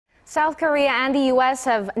South Korea and the U.S.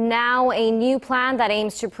 have now a new plan that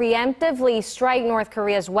aims to preemptively strike North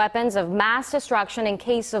Korea's weapons of mass destruction in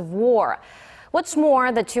case of war. What's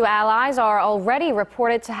more, the two allies are already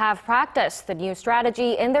reported to have practiced the new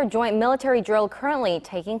strategy in their joint military drill currently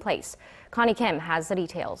taking place. Connie Kim has the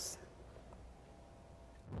details.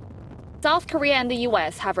 South Korea and the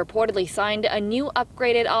U.S. have reportedly signed a new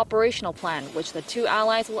upgraded operational plan, which the two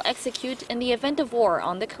allies will execute in the event of war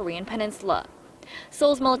on the Korean peninsula.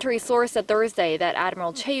 Seoul's military source said Thursday that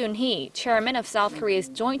Admiral Choi Yoon, chairman of South Korea's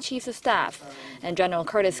Joint Chiefs of Staff, and General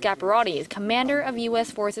Scaparrotti, commander of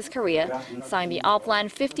U.S. Forces Korea, signed the OPLAN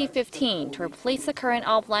 5015 to replace the current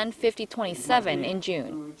OPLAN 5027 in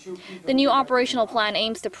June. The new operational plan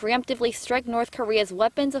aims to preemptively strike North Korea's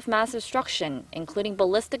weapons of mass destruction, including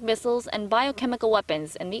ballistic missiles and biochemical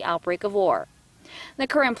weapons, in the outbreak of war. The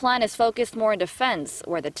current plan is focused more on defense,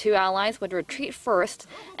 where the two allies would retreat first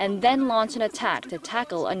and then launch an attack to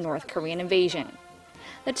tackle a North Korean invasion.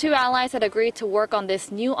 The two allies had agreed to work on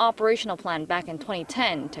this new operational plan back in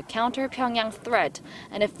 2010 to counter Pyongyang's threat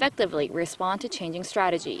and effectively respond to changing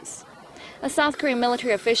strategies. A South Korean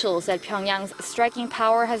military official said Pyongyang's striking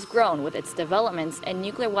power has grown with its developments in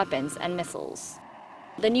nuclear weapons and missiles.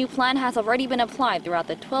 The new plan has already been applied throughout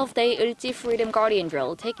the 12-day Ulji Freedom Guardian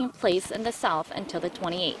drill taking place in the south until the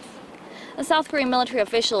 28th. A South Korean military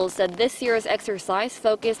official said this year's exercise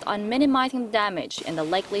focused on minimizing the damage in the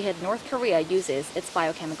likelihood North Korea uses its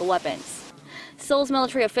biochemical weapons. Seoul's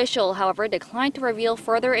military official, however, declined to reveal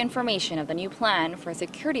further information of the new plan for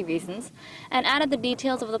security reasons and added the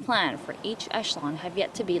details of the plan for each echelon have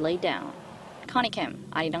yet to be laid down. Connie Kim,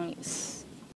 Arirang News.